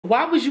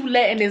Why was you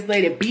letting this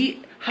lady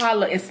beat,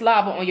 holler, and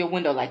slobber on your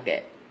window like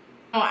that?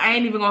 Oh, I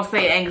ain't even gonna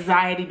say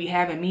anxiety be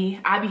having me.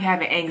 I be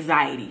having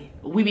anxiety.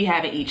 We be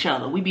having each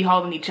other. We be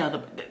holding each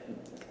other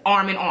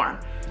arm in arm.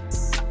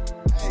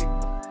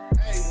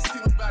 Hey, see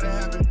what's about to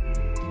happen.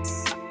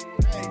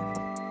 Hey,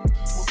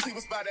 we'll see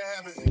what's about to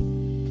happen.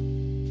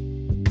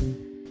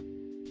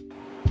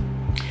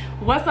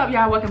 What's up,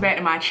 y'all? Welcome back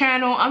to my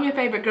channel. I'm your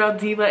favorite girl,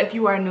 Diva. If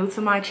you are new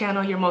to my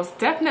channel, you're most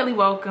definitely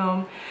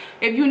welcome.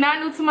 If you're not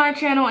new to my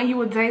channel and you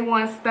were day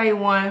one, stay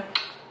one.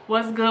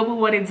 What's good with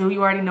what it do?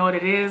 You already know what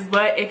it is.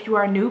 But if you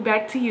are new,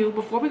 back to you.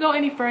 Before we go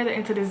any further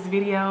into this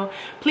video,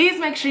 please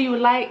make sure you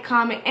like,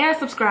 comment, and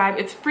subscribe.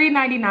 It's free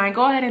 $99.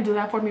 Go ahead and do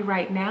that for me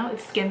right now.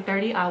 It's skin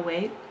 30. I'll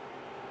wait.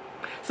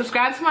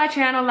 Subscribe to my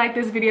channel, like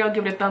this video,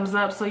 give it a thumbs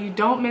up so you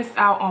don't miss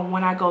out on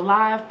when I go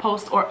live,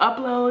 post, or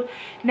upload.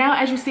 Now,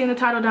 as you see in the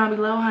title down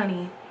below,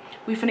 honey,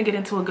 we finna get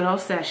into a good old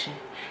session.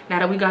 Now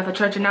that we got the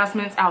church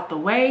announcements out the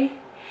way,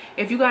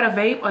 if you got a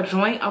vape, a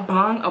joint, a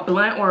bong, a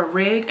blunt, or a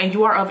rig, and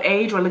you are of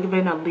age or living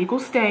in a legal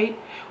state,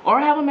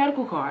 or have a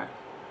medical card,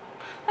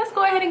 let's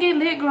go ahead and get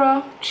lit,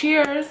 girl.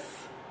 Cheers.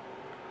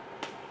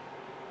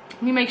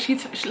 Let me make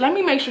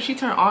sure she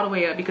turn all the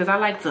way up because I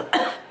like to,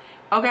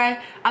 okay?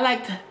 I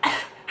like to.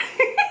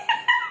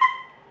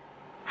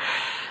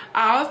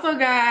 I also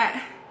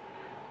got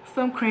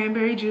some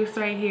cranberry juice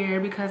right here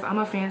because I'm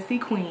a fancy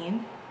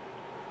queen.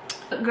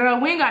 Girl,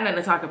 we ain't got nothing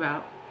to talk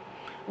about.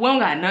 We don't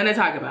got nothing to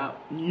talk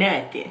about.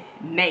 Nothing.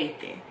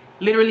 Nathan.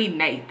 Literally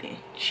Nathan.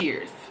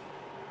 Cheers.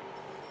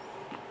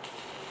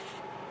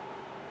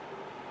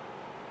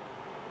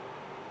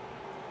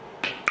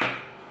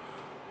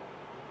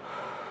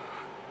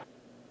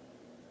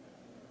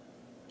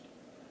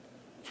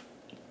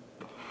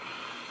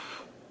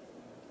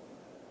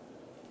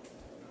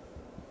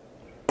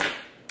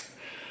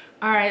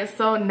 Alright,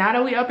 so now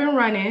that we up and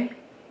running,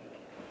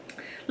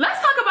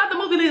 let's talk about the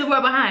movie Leave the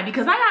World Behind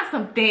because I got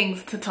some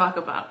things to talk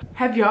about.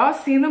 Have y'all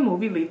seen the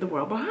movie Leave the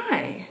World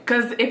Behind?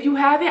 Because if you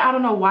haven't, I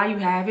don't know why you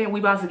haven't.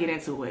 We about to get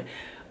into it.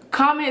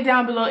 Comment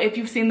down below if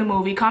you've seen the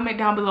movie. Comment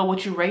down below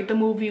what you rate the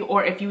movie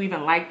or if you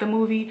even like the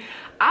movie.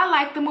 I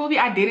like the movie.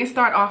 I didn't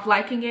start off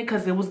liking it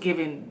because it was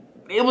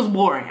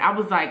boring. I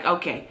was like,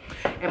 okay.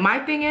 And my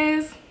thing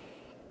is,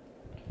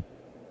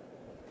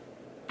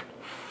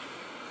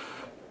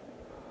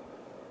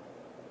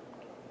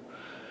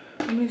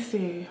 let me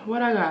see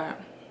what I got.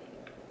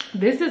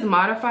 This is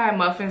modified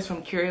muffins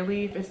from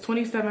Curaleaf. It's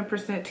 27%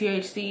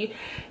 THC,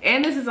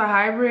 and this is a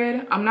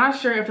hybrid. I'm not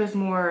sure if it's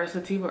more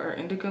sativa or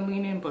indica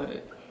leaning,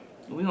 but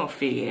we gonna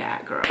figure it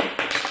out, girl.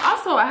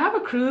 Also, I have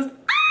a cruise.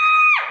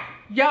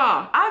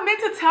 Y'all, I meant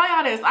to tell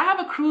y'all this. I have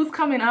a cruise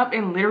coming up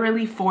in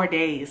literally 4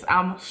 days.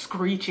 I'm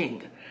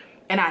screeching,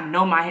 and I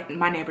know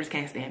my neighbors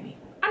can't stand me.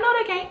 I know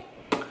they can't.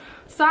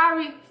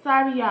 Sorry,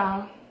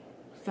 y'all.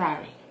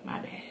 Sorry,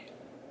 my bad.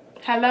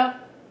 Hello.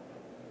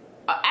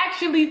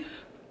 Actually,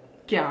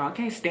 y'all, I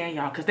can't stand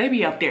y'all because they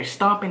be up there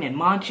stomping and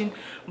munching,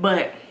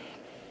 but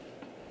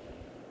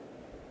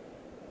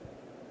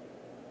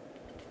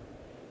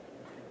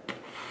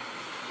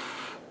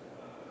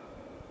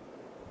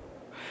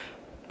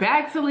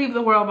back to Leave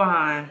the World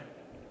Behind.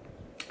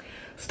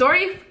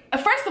 Story,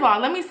 first of all,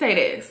 let me say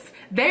this.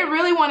 They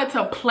really wanted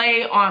to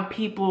play on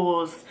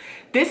people's,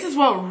 this is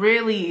what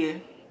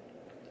really,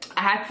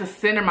 I had to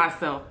center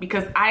myself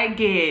because I ain't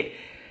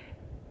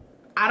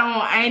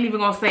even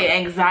gonna say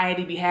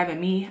anxiety be having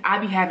me. I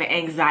be having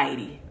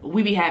anxiety.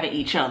 We be having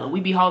each other. We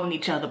be holding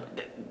each other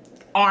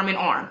arm in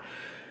arm.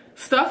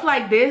 Stuff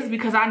like this,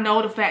 because I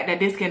know the fact that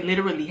this can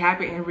literally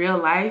happen in real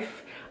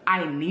life,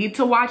 I need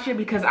to watch it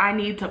because I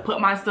need to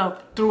put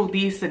myself through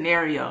these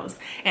scenarios.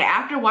 And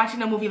after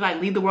watching a movie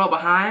like Leave the World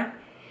Behind,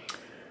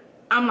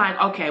 I'm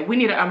like, okay, we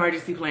need an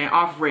emergency plan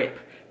off rip.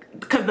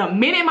 Because the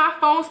minute my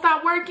phone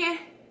stopped working,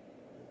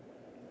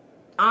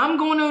 I'm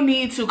gonna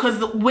need to,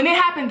 because when it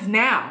happens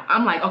now,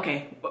 I'm like,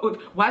 okay,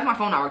 why is my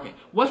phone not working?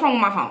 What's wrong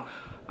with my phone?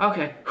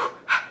 Okay.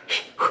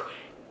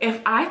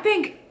 If I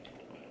think,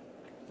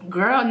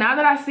 girl, now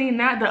that I seen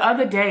that the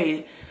other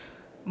day,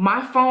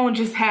 my phone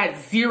just had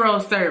zero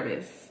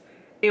service.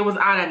 It was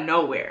out of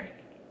nowhere.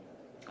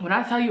 When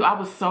I tell you I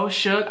was so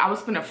shook, I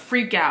was finna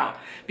freak out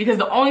because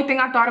the only thing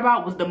I thought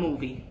about was the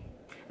movie.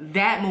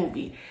 That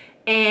movie.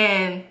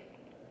 And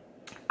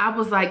I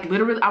was like,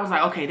 literally, I was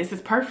like, okay, this is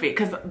perfect.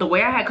 Because the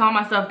way I had calmed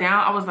myself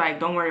down, I was like,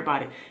 don't worry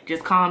about it.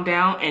 Just calm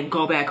down and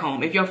go back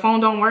home. If your phone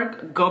don't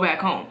work, go back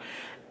home.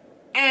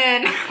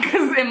 And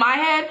because in my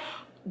head,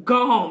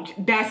 go home.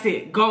 That's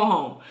it. Go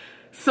home.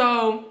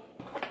 So,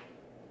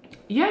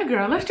 yeah,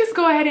 girl, let's just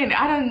go ahead and,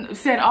 I done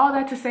said all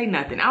that to say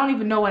nothing. I don't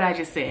even know what I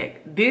just said.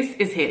 This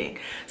is hitting.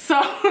 So,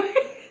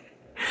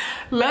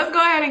 let's go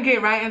ahead and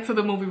get right into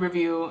the movie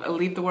review,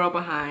 Leave the World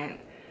Behind.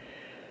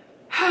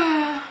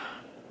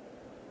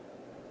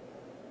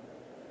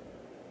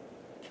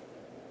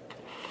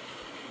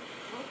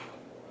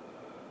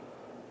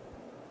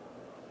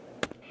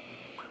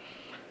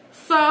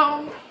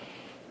 So,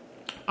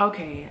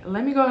 okay,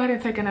 let me go ahead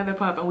and take another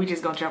puff and we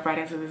just gonna jump right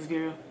into this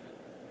video.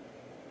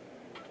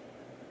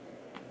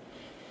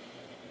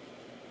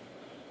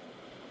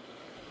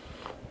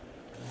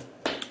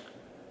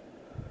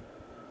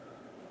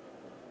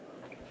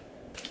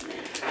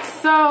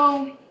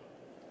 So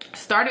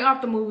starting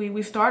off the movie,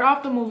 we start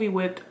off the movie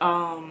with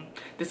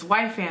this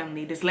white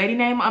family. This lady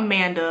named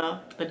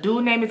Amanda, the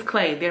dude name is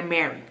Clay. They're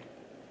married.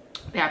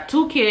 They have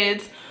 2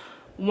 kids,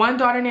 one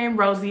daughter named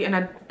Rosie and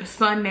a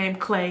son named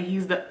Clay.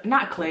 He's the,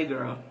 not Clay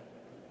girl,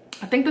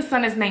 I think the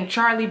son is named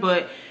Charlie,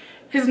 but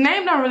his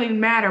name don't really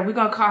matter. We're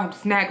gonna call him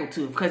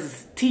Snaggletooth because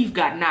his teeth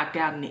got knocked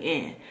out in the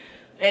end.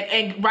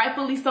 And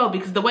rightfully so,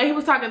 because the way he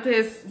was talking to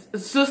his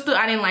sister,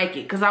 I didn't like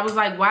it. Because I was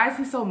like, why is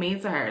he so mean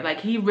to her?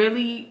 Like, he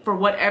really, for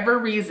whatever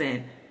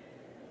reason,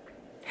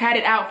 had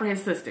it out for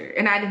his sister.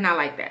 And I did not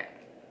like that.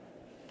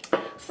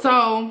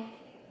 So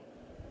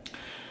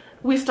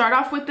we start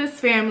off with this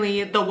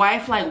family. The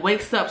wife like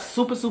wakes up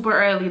super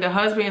early. The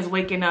husband is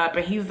waking up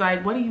and he's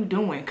like, what are you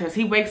doing? Because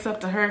he wakes up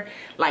to her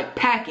like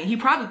packing. He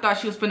probably thought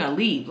she was finna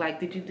leave. Like,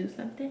 did you do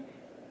something?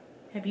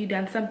 Have you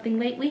done something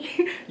lately?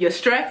 You're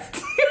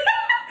stressed?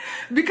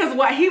 Because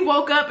what, he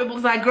woke up and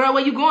was like, girl,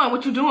 where you going?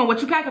 What you doing?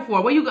 What you packing for?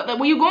 Where you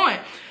going?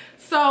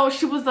 So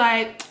she was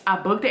like, I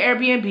booked the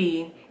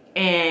Airbnb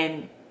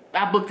and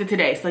I booked it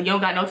today. So you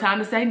don't got no time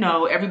to say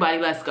no. Everybody,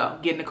 let's go.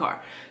 Get in the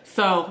car.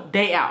 So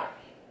they out.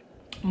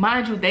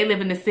 Mind you, they live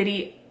in the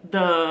city.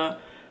 The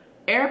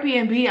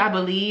Airbnb, I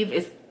believe,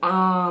 is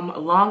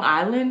Long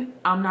Island.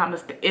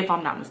 If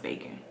I'm not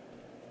mistaken.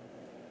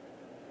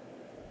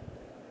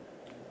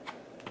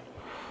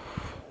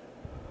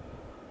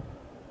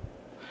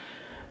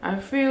 I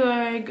feel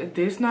like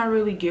this not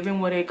really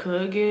giving what it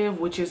could give,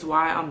 which is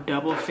why I'm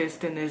double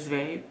fisting this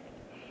vape.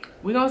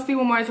 We're gonna see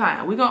one more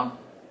time. We gonna.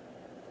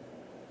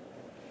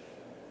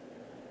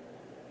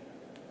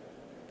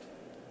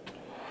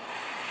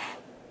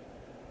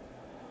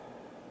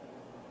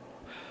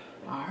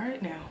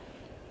 Alright now.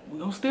 We're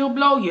gonna still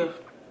blow you.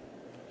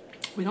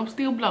 We're gonna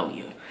still blow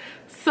you.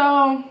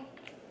 So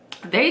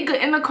they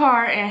get in the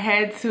car and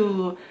head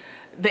to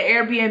the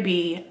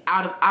Airbnb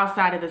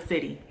outside of the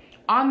city.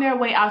 On their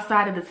way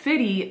outside of the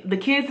city, the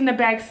kids in the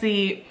back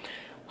seat,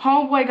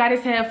 homeboy got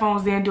his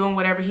headphones in doing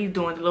whatever he's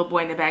doing, the little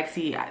boy in the back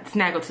seat,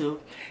 Snaggletooth.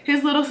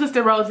 His little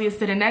sister Rosie is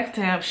sitting next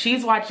to him.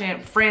 She's watching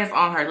Friends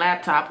on her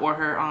laptop or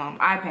her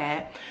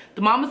iPad.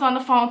 The mom is on the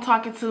phone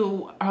talking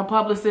to her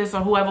publicist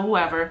or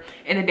whoever,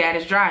 and the dad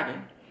is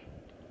driving.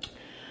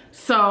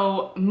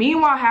 So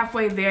meanwhile,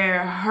 halfway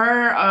there,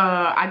 her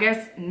I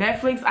guess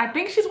Netflix, I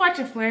think she's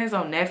watching Friends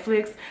on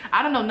Netflix.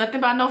 I don't know nothing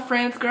about no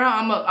Friends, girl.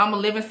 I'm a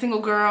living single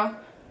girl.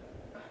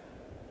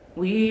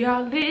 We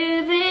are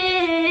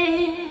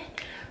living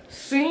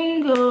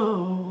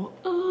single.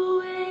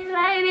 Ooh, ain't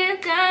like this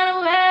kind of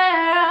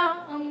world.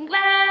 I'm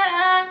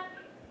glad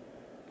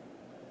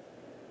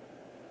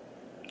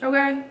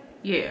okay,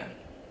 yeah.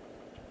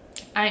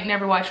 I ain't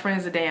never watched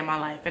Friends a day in my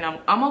life, and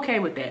I'm okay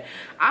with that.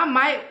 I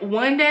might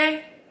one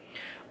day,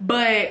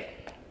 but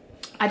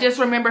I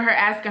just remember her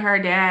asking her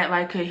dad,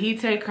 like, could he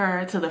take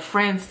her to the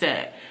Friends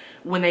set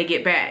when they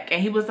get back?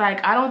 And he was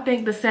like, I don't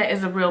think the set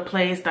is a real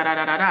place,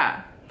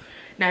 da-da-da-da-da.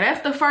 Now,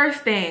 that's the first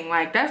thing.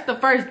 Like, that's the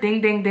first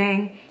ding, ding,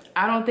 ding.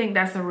 I don't think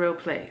that's a real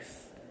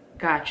place.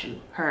 Got you.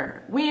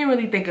 Heard. We didn't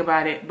really think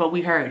about it, but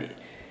we heard it.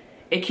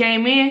 It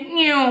came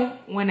in,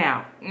 went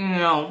out.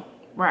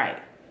 Right.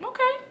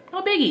 Okay.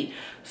 No biggie.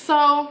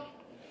 So,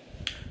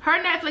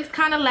 her Netflix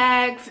kind of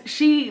lags.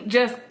 She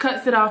just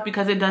cuts it off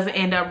because it doesn't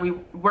end up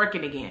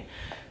working again.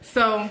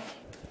 So,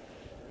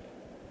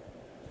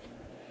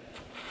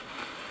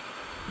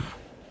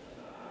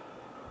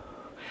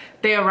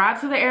 they arrive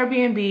to the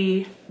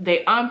Airbnb,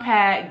 they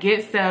unpack,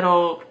 get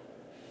settled,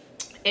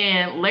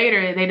 and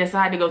later they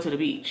decide to go to the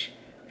beach.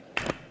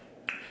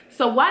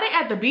 So while they're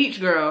at the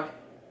beach, girl,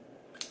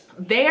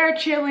 they are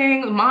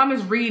chilling, mom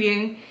is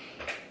reading,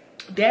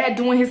 dad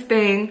doing his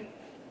thing,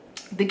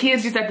 the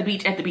kids just at the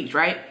beach,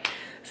 right?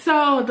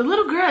 So the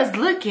little girl is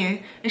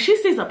looking and she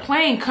sees a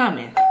plane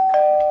coming.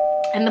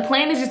 And the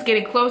plane is just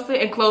getting closer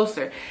and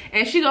closer.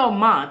 And she go,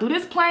 Mom, do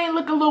this plane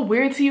look a little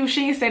weird to you?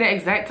 She didn't say the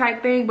exact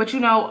type thing, but you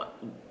know,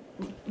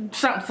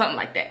 something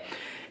like that.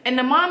 And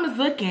the mom is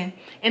looking,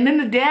 and then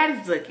the dad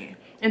is looking,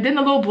 and then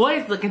the little boy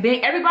is looking, then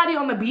everybody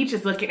on the beach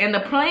is looking, and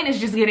the plane is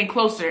just getting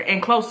closer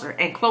and closer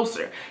and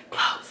closer.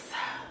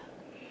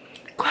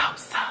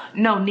 Closer.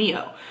 No,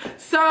 Neo.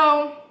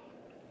 So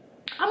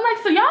I'm like,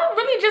 so y'all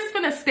really just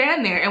gonna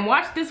stand there and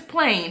watch this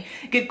plane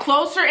get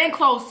closer and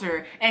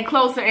closer and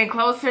closer and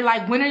closer?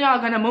 Like, when are y'all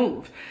gonna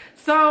move?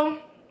 So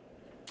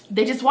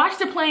they just watch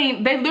the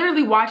plane. They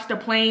literally watch the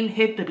plane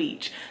hit the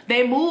beach.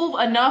 They move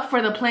enough for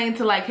the plane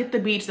to like hit the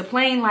beach. The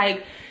plane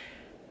like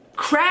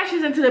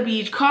crashes into the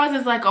beach,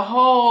 causes like a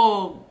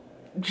whole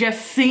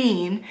just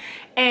scene.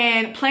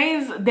 And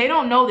planes, they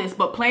don't know this,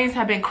 but planes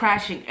have been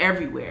crashing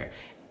everywhere.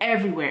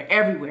 And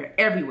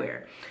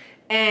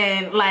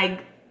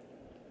like,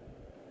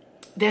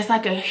 there's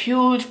like a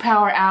huge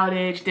power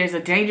outage. There's a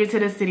danger to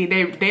the city.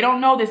 They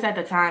don't know this at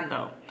the time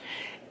though.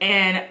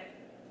 And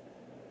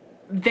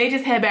they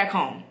just head back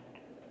home.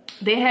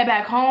 They head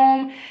back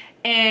home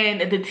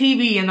and the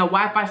TV and the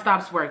Wi-Fi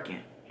stops working.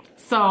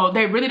 So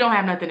they really don't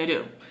have nothing to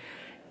do.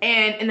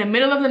 And in the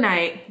middle of the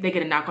night, they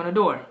get a knock on the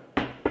door.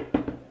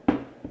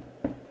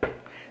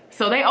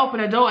 So they open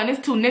the door and there's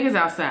two niggas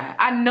outside.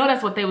 I know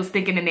that's what they was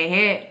thinking in their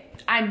head.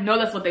 I know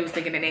that's what they was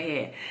thinking in their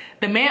head.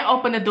 The man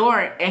opened the door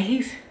and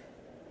he's,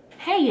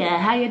 hey,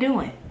 how you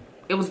doing?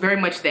 It was very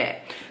much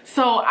that.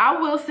 So I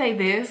will say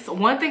this.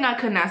 One thing I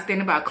could not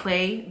stand about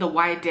Clay, the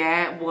white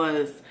dad,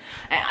 was,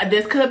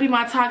 this could be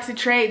my toxic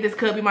trait. This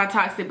could be my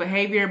toxic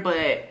behavior,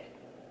 but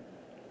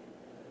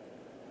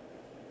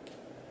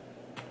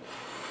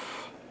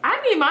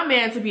I need my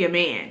man to be a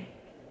man.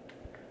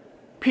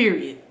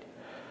 Period.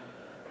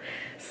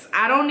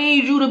 I don't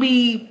need you to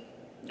be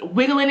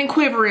wiggling and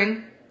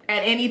quivering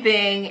at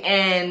anything.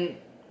 And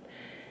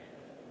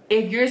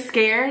if you're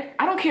scared,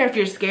 I don't care if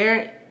you're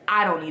scared.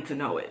 I don't need to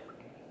know it.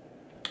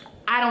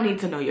 I don't need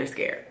to know you're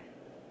scared.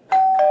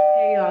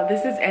 Hey y'all,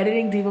 this is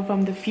Editing Diva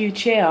from the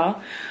future.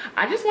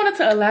 I just wanted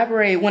to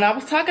elaborate. When I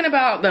was talking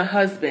about the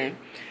husband,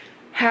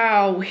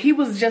 how he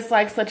was just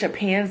like such a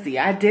pansy.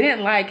 I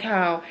didn't like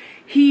how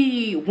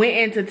he went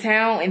into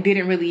town and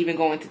didn't really even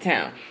go into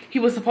town. He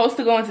was supposed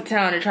to go into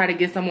town and try to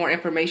get some more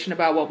information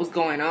about what was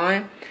going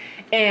on.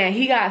 And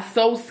he got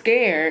so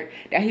scared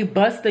that he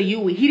bust the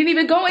Yui. He didn't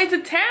even go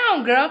into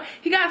town, girl.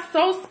 He got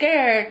so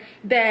scared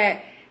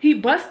that he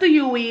bust the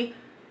Yui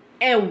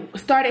and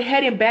started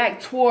heading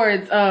back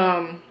towards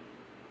the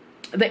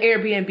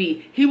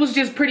Airbnb. He was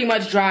just pretty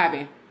much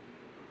driving,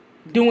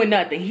 doing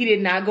nothing. He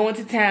did not go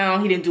into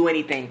town. He didn't do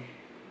anything.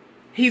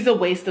 He's a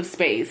waste of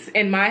space.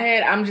 In my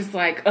head, I'm just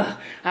like, ugh,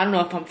 I don't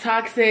know if I'm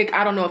toxic.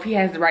 I don't know if he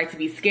has the right to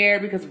be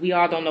scared because we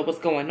all don't know what's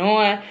going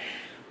on.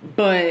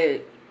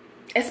 But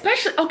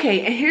especially,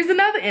 okay, and here's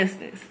another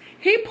instance.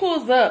 He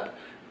pulls up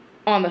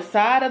on the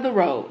side of the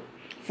road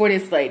for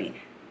this lady.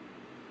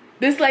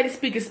 This lady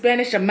speaking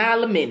Spanish a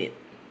mile a minute.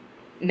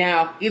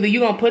 Now, either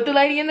you're going to put the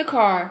lady in the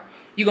car,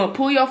 you're going to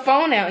pull your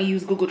phone out and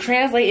use Google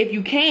Translate if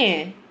you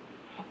can,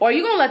 or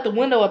you're going to let the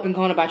window up and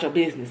go on about your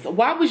business.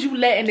 Why was you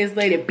letting this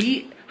lady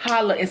beat,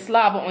 holler, and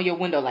slobber on your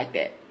window like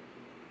that?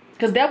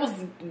 Because that was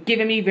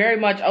giving me very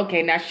much,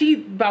 okay, now she's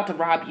about to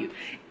rob you.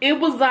 It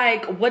was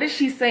like, what is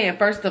she saying,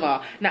 first of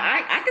all? Now,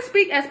 I can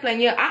speak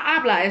Espanol. I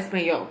habla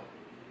Espanol.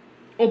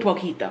 Un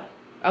poquito.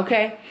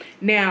 Okay?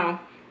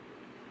 Now,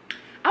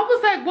 I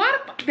was like, why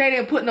the fuck they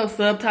didn't put no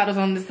subtitles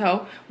on this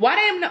hoe?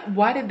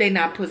 Why did they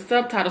not put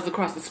subtitles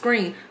across the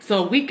screen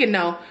so we can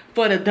know,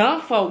 for the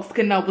dumb folks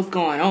can know what's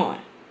going on?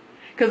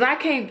 Because I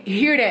can't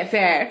hear that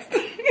fast.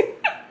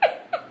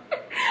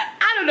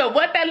 I don't know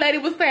what that lady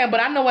was saying, but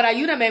I know what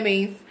ayúdame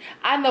means.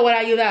 I know what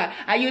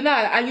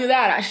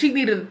ayudar. She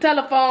needed a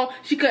telephone.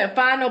 She couldn't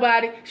find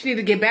nobody. She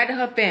needed to get back to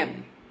her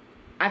family.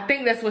 I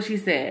think that's what she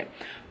said.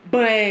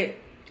 But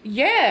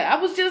yeah,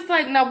 I was just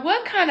like, now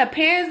what kind of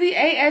pansy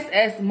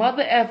ass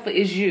mother effer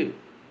is you?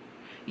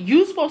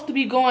 You supposed to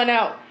be going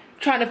out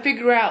trying to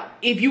figure out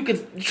if you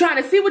could,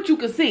 trying to see what you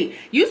could see.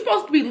 You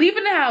supposed to be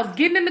leaving the house,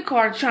 getting in the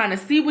car, trying to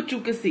see what you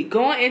could see,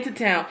 going into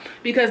town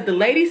because the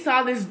lady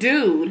saw this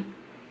dude,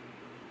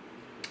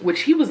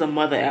 which he was a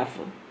mother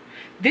effer.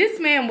 This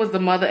man was the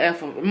mother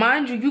effer.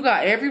 Mind you, you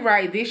got every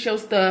right. This your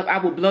stuff. I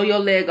will blow your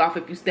leg off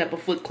if you step a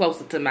foot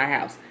closer to my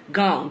house.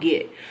 Gone,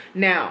 get it.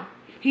 Now,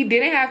 he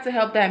didn't have to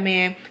help that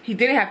man. He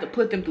didn't have to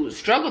put them through the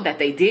struggle that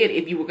they did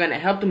if you were going to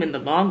help them in the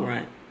long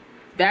run.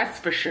 That's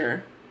for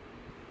sure.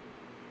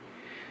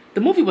 The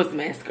movie was a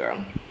mess,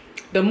 girl.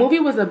 The movie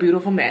was a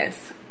beautiful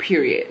mess.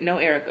 Period. No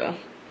Erica.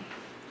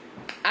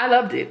 I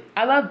loved it.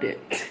 I loved it.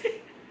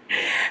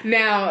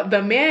 Now,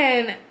 the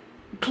man,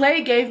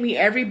 Clay gave me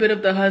every bit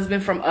of the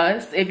husband from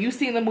Us. If you've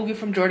seen the movie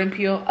from Jordan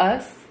Peele,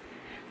 Us,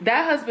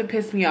 that husband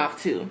pissed me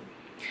off too.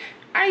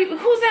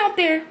 Who's out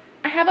there?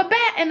 I have a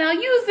bat and I'll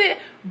use it.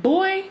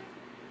 Boy,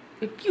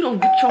 if you don't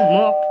get your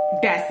mouth,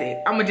 that's it.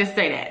 I'm gonna just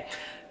say that.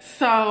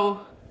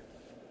 So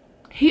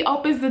he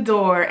opens the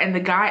door and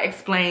the guy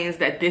explains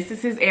that this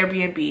is his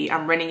Airbnb.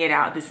 I'm renting it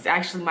out. This is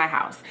actually my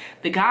house.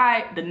 The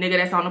guy, the nigga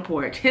that's on the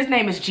porch, his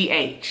name is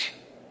GH.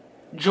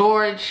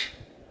 George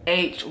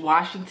H.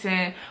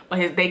 Washington. But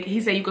he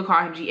said you could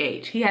call him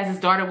GH. He has his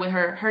daughter with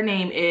her. Her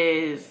name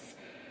is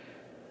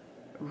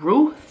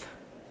Ruth.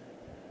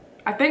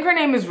 I think her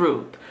name is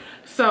Ruth.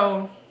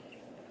 So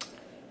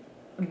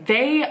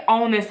they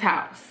own this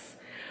house.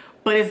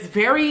 But it's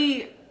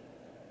very...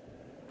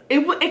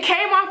 It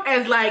came off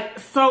as like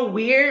so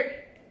weird.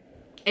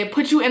 It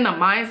put you in the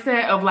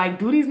mindset of like,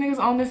 do these niggas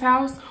own this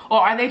house? Or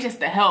are they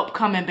just the help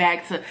coming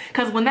back to...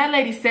 Because when that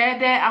lady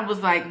said that, I was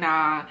like,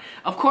 nah.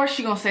 Of course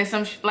she gonna say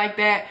some shit like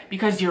that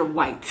because you're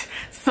white.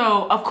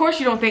 So of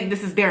course you don't think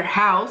this is their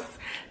house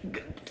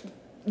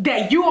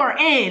that you are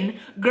in.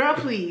 Girl,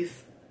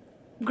 please.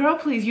 Girl,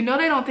 please. You know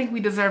they don't think we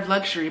deserve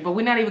luxury, but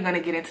we're not even gonna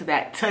get into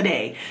that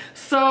today.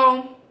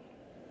 So...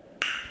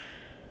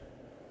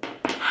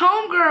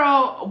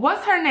 homegirl,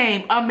 what's her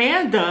name?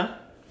 Amanda,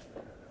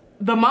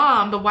 the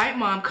mom, the white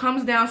mom,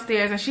 comes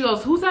downstairs and she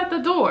goes, who's at the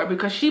door?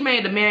 Because she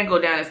made the man go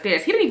down the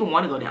stairs. He didn't even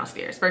want to go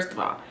downstairs, first of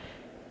all.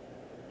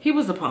 He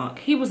was a punk.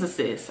 He was a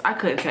sis. I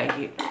couldn't take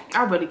it.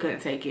 I really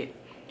couldn't take it.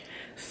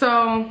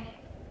 So,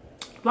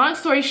 long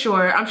story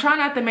short, I'm trying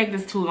not to make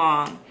this too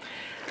long.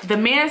 The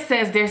man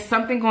says there's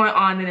something going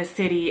on in the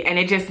city and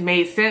it just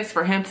made sense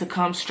for him to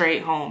come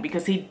straight home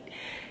because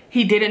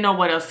he didn't know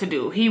what else to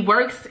do. He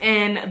works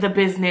in the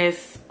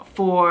business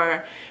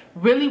for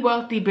really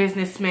wealthy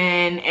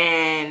businessmen,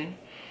 and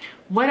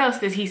what else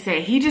does he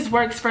say? He just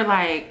works for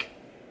like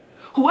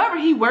whoever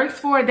he works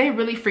for. They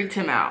really freaked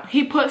him out.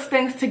 He puts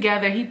things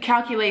together, he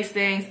calculates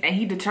things, and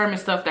he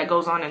determines stuff that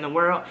goes on in the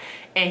world.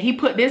 And he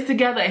put this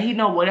together, and he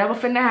know whatever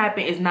finna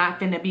happen is not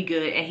finna be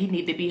good, and he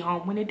need to be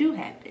home when it do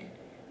happen,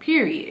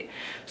 period.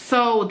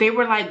 So they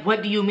were like,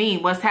 what do you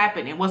mean? What's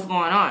happening? What's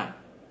going on?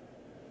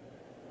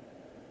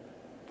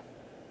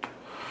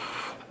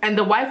 And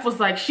the wife was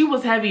like, she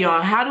was heavy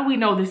on, how do we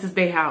know this is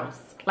their house?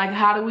 Like,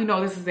 how do we know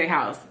this is their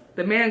house?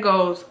 The man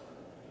goes,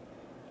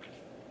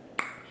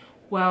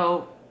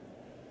 well,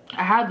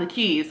 I had the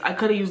keys. I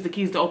could have used the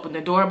keys to open the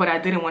door, but I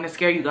didn't want to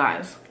scare you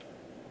guys.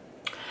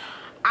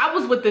 I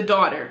was with the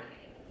daughter.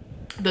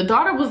 The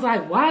daughter was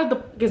like, why the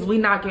fuck is we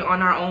knocking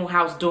on our own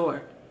house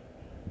door?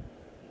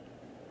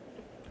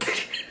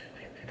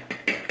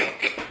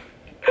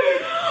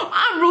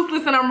 I'm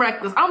ruthless and I'm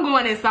reckless. I'm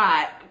going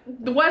inside.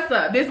 What's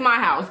up? This is my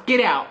house. Get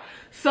out.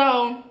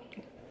 So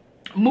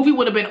movie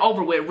would have been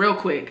over with real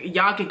quick.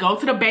 Y'all could go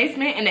to the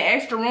basement in the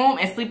extra room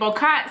and sleep on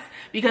cots,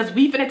 because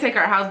we finna take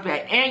our house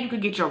back and you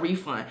could get your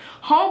refund.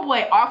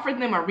 Homeboy offered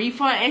them a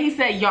refund and he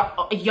said,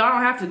 y'all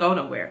don't have to go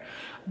nowhere.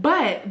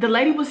 But the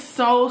lady was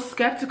so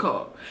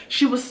skeptical.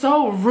 She was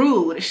so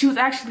rude. She was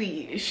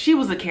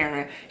a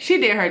Karen. She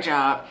did her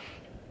job.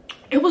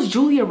 It was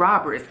Julia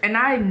Roberts, and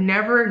I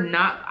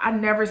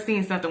never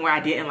seen something where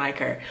I didn't like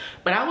her.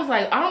 But I was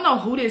like, I don't know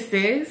who this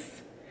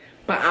is,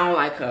 but I don't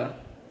like her.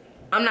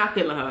 I'm not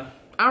feeling her.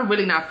 I'm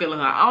really not feeling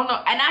her. I don't know.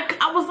 And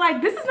I was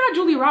like, this is not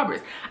Julia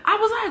Roberts. I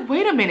was like,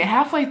 wait a minute.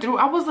 Halfway through,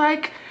 I was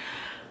like,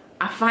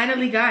 I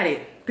finally got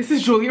it. This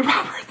is Julia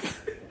Roberts.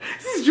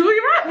 This is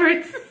Julia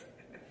Roberts.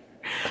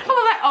 I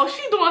was like, oh,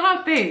 she's doing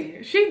her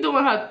thing. She's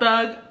doing her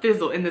thug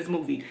fizzle in this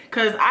movie.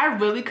 Because I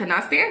really could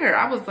not stand her.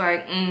 I was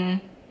like,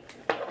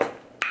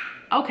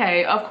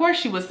 okay, of course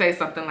she would say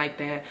something like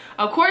that.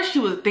 Of course she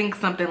would think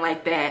something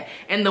like that.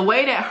 And the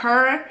way that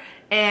her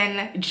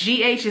and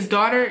GH's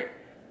daughter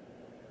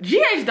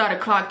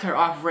clocked her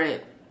off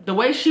red. The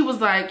way she was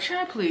like,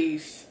 child,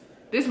 please,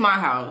 this is my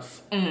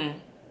house. It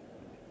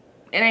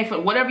ain't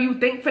for whatever you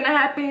think finna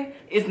happen,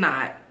 it's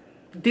not.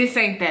 This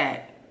ain't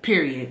that,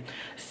 period.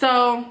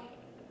 So,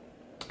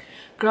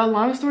 girl,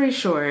 long story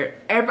short,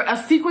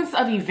 a sequence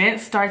of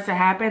events starts to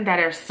happen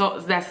that's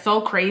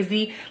so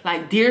crazy.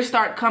 Like, deer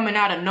start coming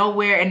out of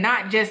nowhere, and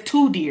not just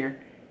 2 deer.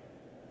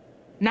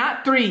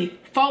 Not 3,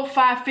 4,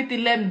 5, 50,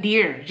 11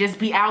 deer just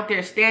be out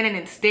there standing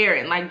and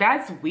staring. Like,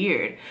 that's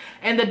weird.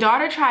 And the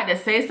daughter tried to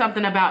say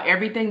something about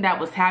everything that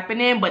was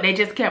happening, but they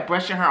just kept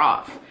brushing her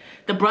off.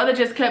 The brother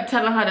just kept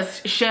telling her to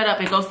shut up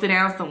and go sit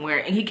down somewhere,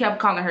 and he kept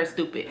calling her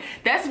stupid.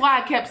 That's why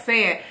I kept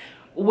saying,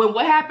 when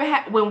what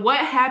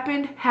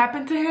happened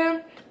to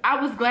him,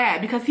 I was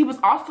glad, because he was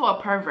also a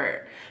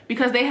pervert.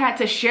 Because they had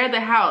to share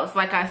the house,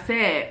 like I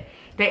said.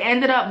 They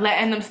ended up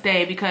letting them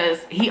stay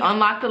because he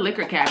unlocked the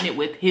liquor cabinet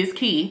with his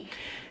key.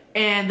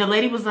 And the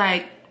lady was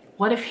like,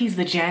 what if he's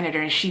the janitor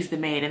and she's the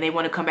maid and they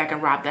want to come back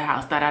and rob the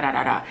house, da da da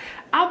da da.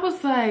 I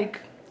was like,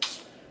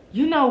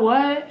 you know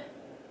what?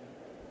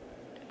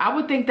 I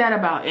would think that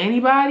about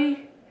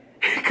anybody,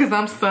 because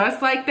I'm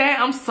sus like that.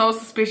 I'm so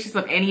suspicious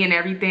of any and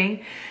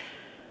everything.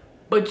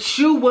 But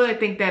you would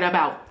think that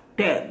about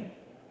them.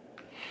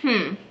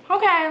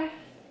 Okay.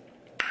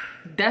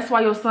 That's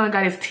why your son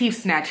got his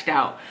teeth snatched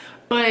out.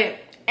 But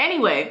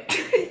anyway,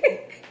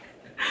 I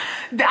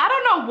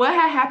don't know what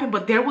had happened,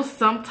 but there was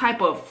some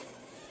type of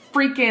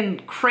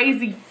freaking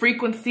crazy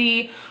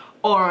frequency,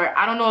 or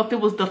I don't know if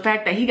it was the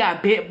fact that he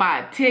got bit by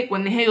a tick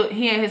when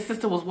he and his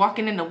sister was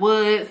walking in the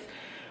woods.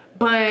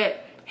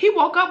 But he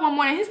woke up one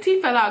morning, his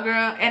teeth fell out,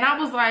 girl. And I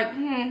was like,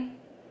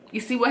 you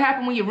see what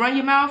happened when you run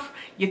your mouth?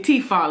 Your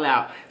teeth fall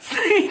out. So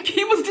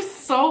he was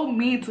just so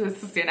mean to his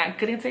sister, and I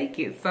couldn't take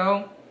it.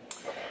 So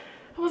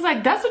I was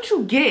like, that's what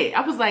you get.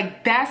 I was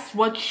like, that's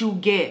what you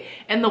get.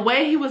 And the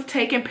way he was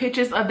taking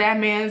pictures of that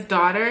man's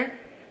daughter,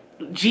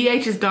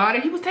 GH's daughter,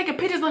 he was taking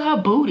pictures of her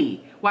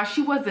booty while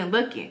she wasn't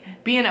looking,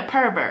 being a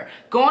pervert,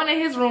 going in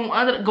his room,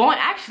 going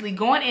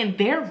in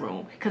their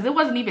room, because it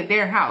wasn't even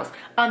their house,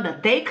 under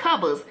their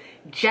covers,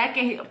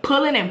 jacking,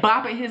 pulling and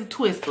bopping his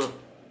twister.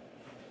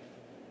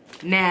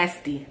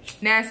 Nasty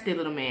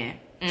little man.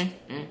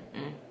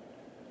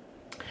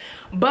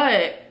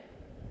 But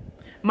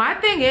my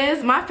thing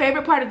is, my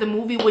favorite part of the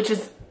movie, which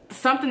is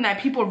something that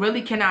people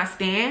really cannot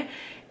stand,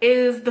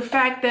 is the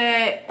fact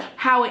that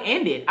how it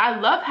ended. I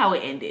love how it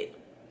ended.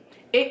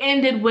 It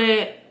ended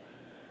with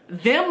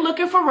them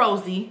looking for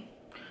Rosie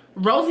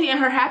in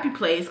her happy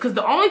place, because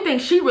the only thing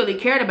she really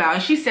cared about,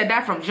 and she said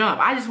that from jump,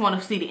 I just want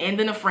to see the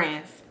ending of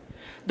Friends.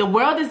 The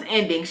world is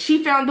ending.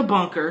 She found the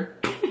bunker.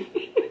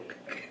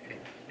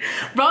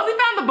 Rosie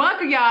found the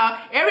bunker, y'all.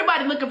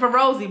 Everybody looking for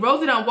Rosie.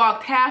 Rosie done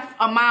walked half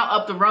a mile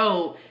up the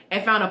road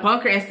and found a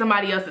bunker in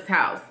somebody else's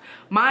house.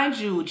 Mind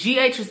you,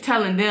 GH was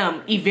telling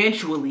them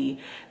eventually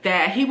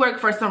that he worked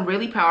for some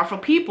really powerful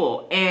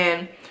people,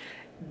 and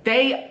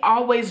they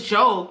always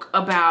joke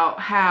about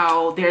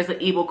how there's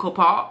an evil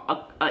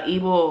cabal,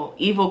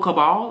 evil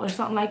cabal or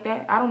something like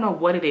that. I don't know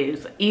what it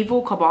is.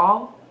 Evil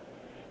cabal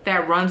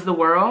that runs the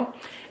world.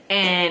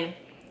 And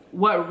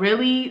what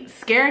really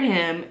scared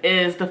him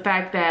is the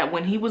fact that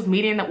when he was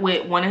meeting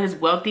with one of his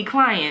wealthy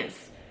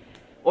clients,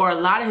 or a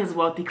lot of his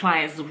wealthy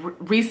clients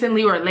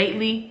recently or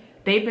lately,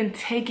 they've been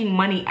taking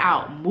money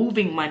out,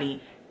 moving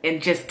money,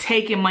 and just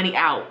taking money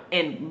out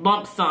in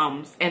lump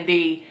sums, and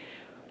they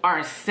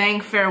are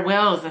saying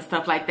farewells and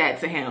stuff like that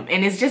to him.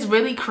 And it's just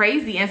really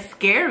crazy and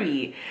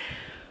scary.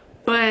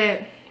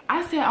 But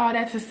I said all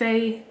that to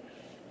say,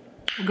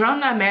 girl, I'm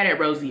not mad at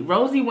Rosie.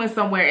 Rosie went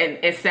somewhere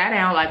and sat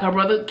down like her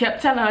brother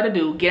kept telling her to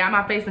do. Get out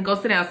my face and go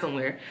sit down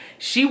somewhere.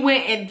 She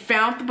went and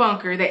found the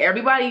bunker that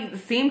everybody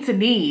seemed to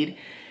need.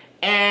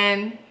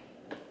 And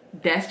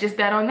that's just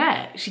that on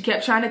that. She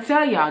kept trying to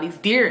tell y'all, these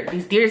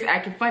deers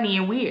acting funny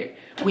and weird.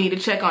 We need to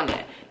check on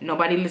that.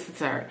 Nobody listened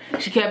to her.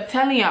 She kept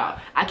telling y'all,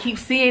 I keep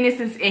seeing this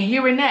and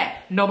hearing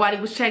that. Nobody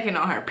was checking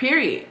on her,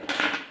 period.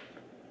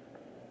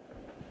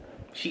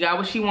 She got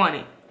what she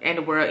wanted and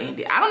the world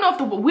ended. I don't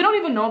know if we don't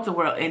even know if the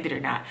world ended or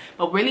not.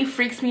 What really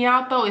freaks me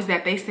out though is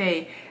that they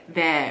say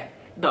that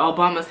the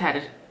Obamas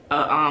had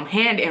a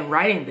hand in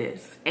writing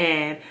this.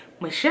 And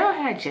Michelle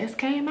had just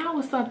came out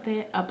with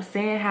something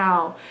saying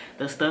how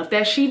the stuff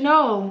that she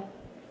know,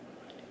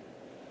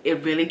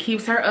 it really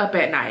keeps her up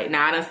at night.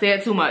 Now I done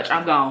said too much.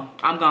 I'm gone.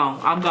 I'm gone.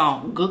 I'm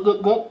gone.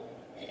 Go.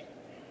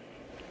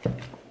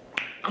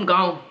 I'm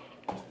gone.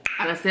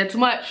 I done said too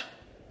much.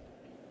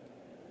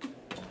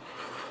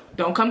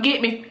 Don't come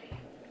get me.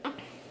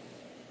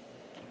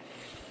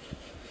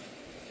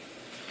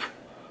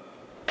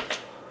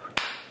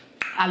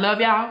 I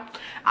love y'all.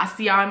 I'll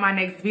see y'all in my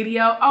next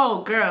video.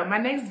 Oh girl, my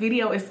next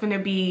video is gonna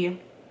be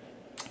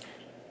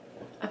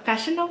a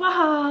Fashion Nova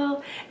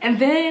haul. And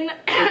then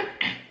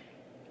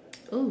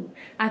ooh,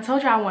 I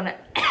told you I wanna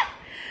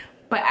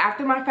but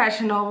after my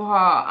Fashion Nova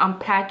haul, I'm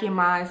packing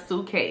my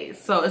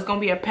suitcase. So it's gonna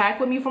be a pack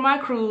with me for my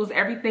cruise.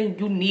 Everything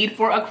you need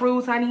for a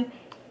cruise, honey,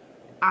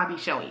 I'll be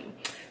showing you.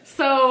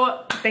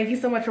 So thank you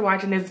so much for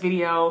watching this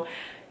video.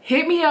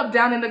 Hit me up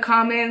down in the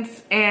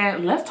comments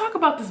and let's talk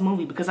about this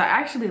movie because I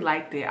actually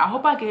liked it. I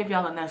hope I gave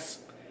y'all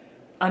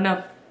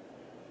enough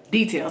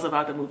details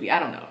about the movie. I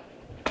don't know.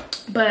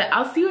 But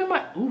I'll see you in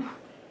my... Ooh.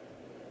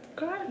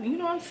 God, you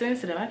know I'm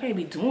sensitive. I can't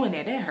be doing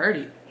that. That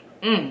hurted.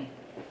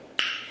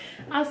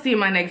 I'll see you in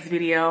my next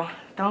video.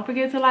 Don't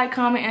forget to like,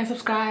 comment, and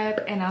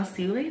subscribe. And I'll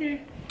see you later.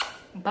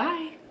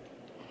 Bye.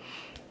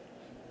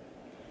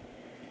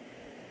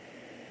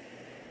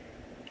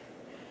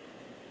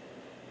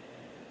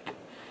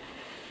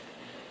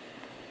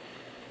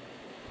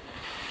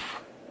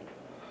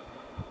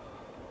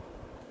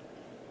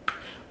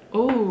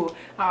 Ooh,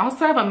 I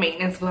also have a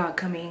maintenance vlog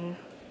coming.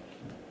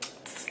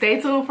 Stay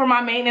tuned for my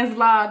maintenance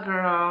vlog,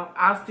 girl.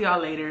 I'll see y'all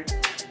later.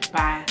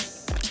 Bye.